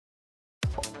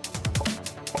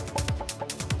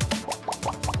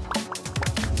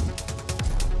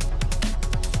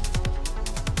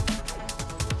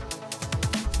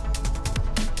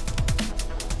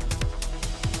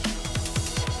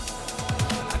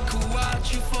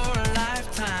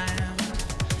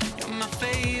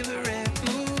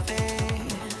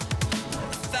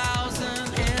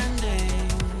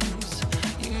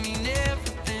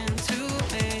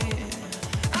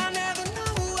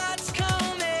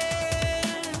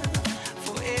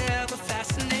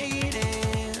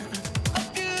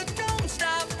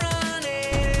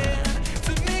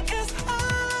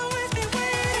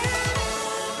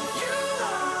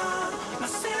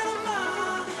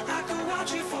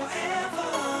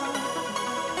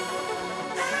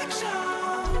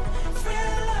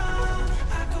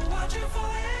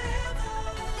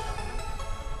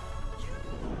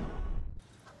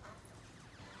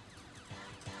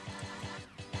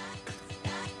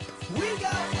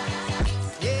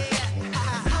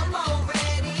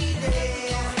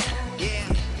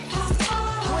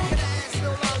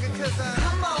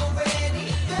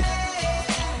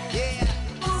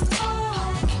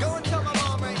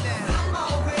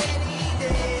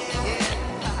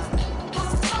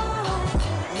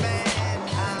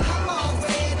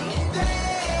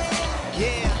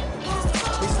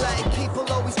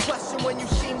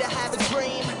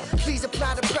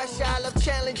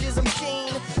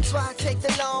I take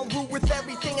the long route with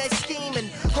everything I scheme and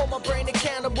hold my brain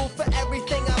accountable for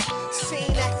everything I've seen.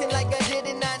 Acting like I did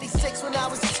in 96 when I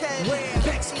was 10.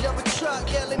 Backseat of a truck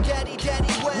yelling, Daddy,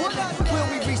 Daddy, when will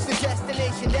we reach the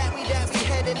destination that we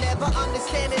headed? Never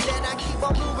understanding that I keep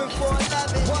on moving for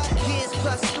 11 years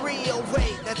plus 3. Oh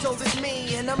wait, that's old as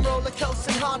me, and I'm roller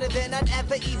coasting harder than I'd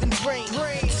ever even dream.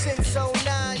 Since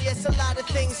 '09, yes, a lot of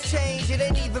things change. It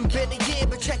ain't even been a year,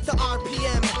 but check the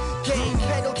RPM gauge.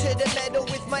 Pedal to the metal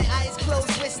with my eyes closed,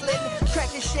 whistling,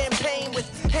 cracking champagne with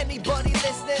anybody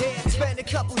listening. Spent a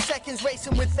couple seconds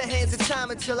racing with the hands of time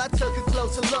until I took a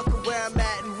closer look at where I'm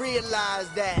at and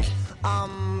realized that,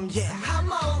 yeah,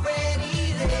 I'm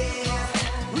already there.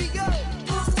 We go.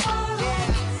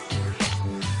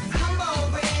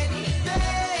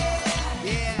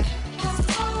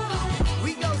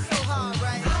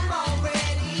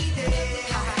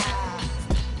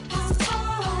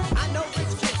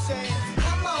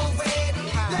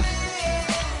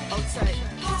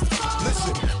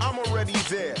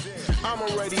 There, I'm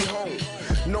already home.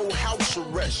 No house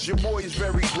arrest, your boy is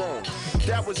very grown.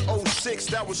 That was 06,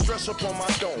 that was stress up on my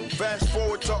dome. Fast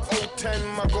forward to 010,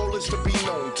 my goal is to be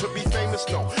known. To be famous,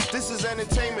 no, this is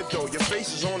entertainment though. Your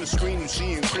face is on the screen, you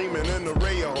see him creaming in the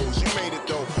array of hoes. You made it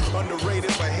though,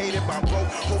 underrated but hated by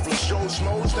both. Hopeless Joe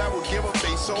Snows that would give up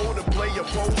they soul to play your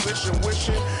position.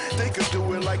 Wishing they could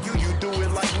do it like you do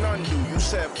it like none do. You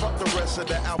said fuck the rest of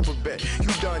the alphabet, you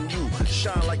done you.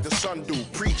 Shine like the sun do,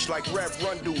 preach like Rev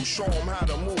Run do. Show them how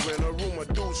to move in a room of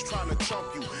dudes trying to trump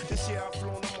you. This year I've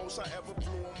flown the most I ever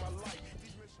flew in my life.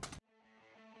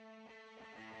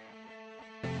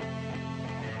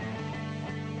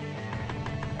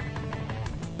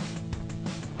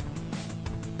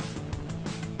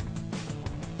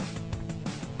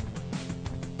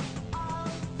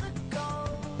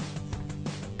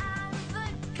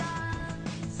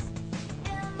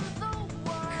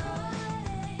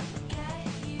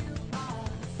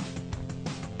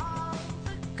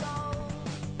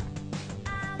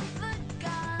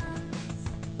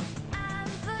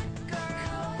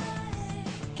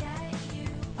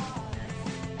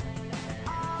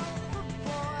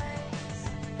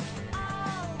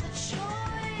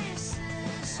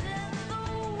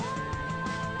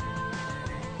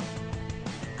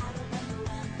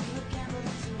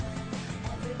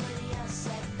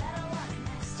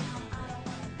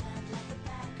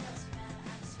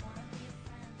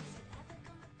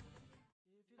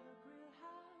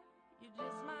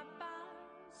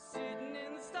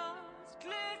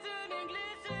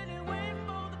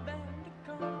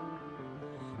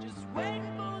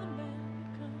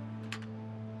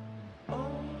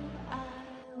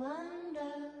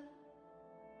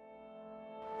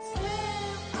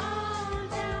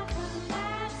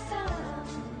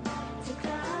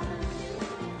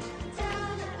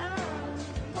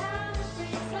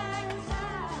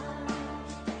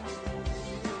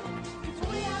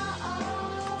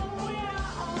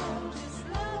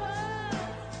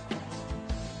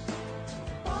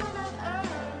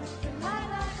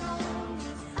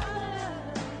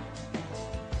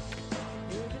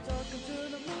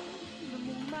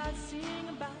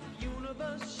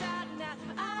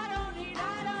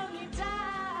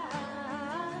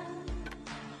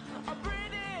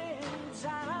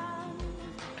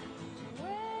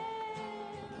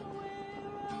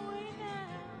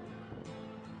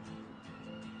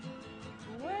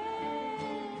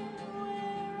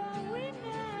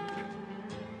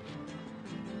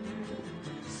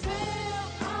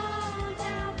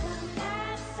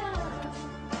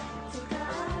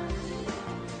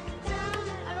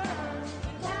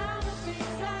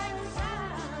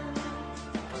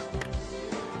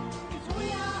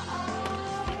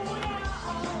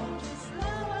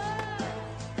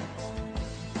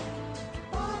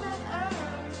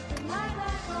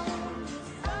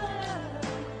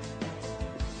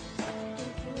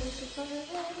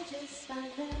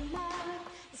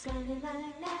 Sounding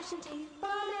like gnashing teeth,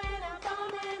 falling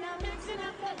out, mixing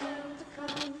up that hell to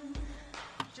come.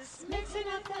 Just mixing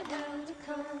up that hell to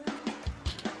come.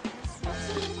 It's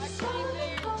mixing in the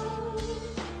stormy hole.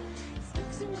 It's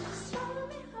mixing in the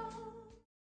stormy hole.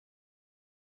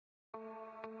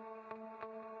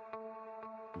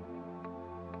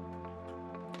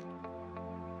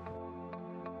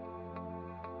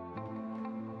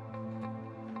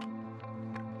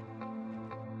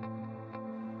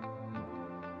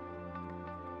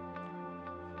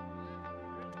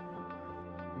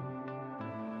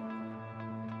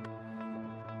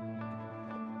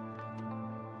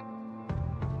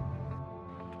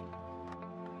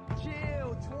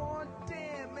 Chill, Twan.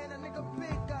 Damn, man, a nigga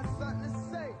Big got something to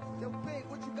say. Yo, Big,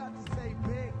 what you got to say,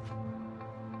 Big?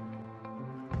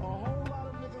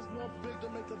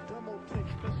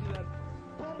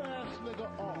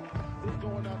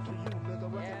 going out to you,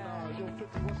 nigga. Recognize. Yo,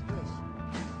 50, what's this?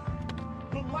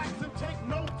 Relax and take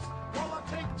notes while I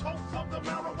take totes of the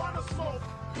marijuana smoke.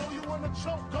 Throw you in a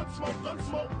choke, gun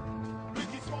smoke.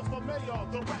 Biggie Smalls for mayor,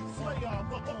 the rap slayer,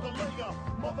 the hooker layer.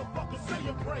 Motherfuckers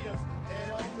saying prayers.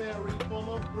 Hail Mary,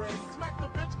 full of grace. Smack the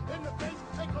bitch in the face,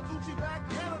 take her Gucci bag,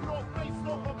 and a North Face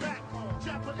off her back.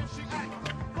 Jab her if she act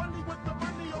funny with the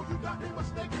money. Oh, you got me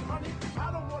mistaken, honey.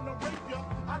 I don't wanna rape ya,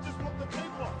 I just want the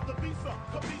paper, the visa,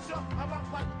 capisha. I'm out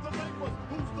like the vapors.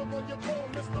 Who's the one you call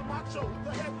Mr. Macho,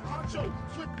 the head honcho?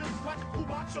 Swift is like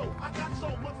Cubacho. I got so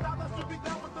much stylist to be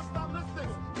down with the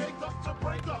stylistics. Make up to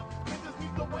break up, niggas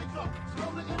need to wake up.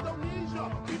 Smell the Indonesia,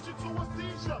 beat you to a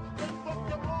seizure. Then fuck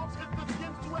your moms, hit the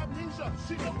skins to amnesia.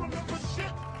 She don't remember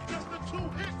shit, just the 2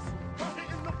 hits. Her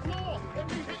hitting the floor, and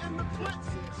me hitting the clits.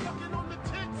 Sucking on the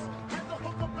tits, had the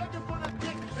hooker begging for the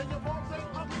dick. And your moms ain't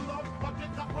ugly, love, my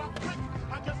dick got rock quick.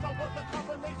 I guess I was a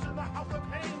combination of House of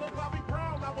Pain and Bobby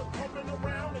Brown. I was bumping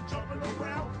around and jumping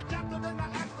around. After then I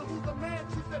asked her who's the man,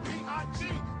 she said B.I.G.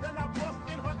 Then I bust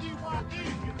in her E.Y.E.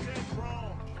 You're dead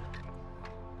wrong.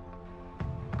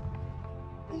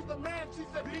 Who's the man, she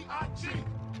said B.I.G.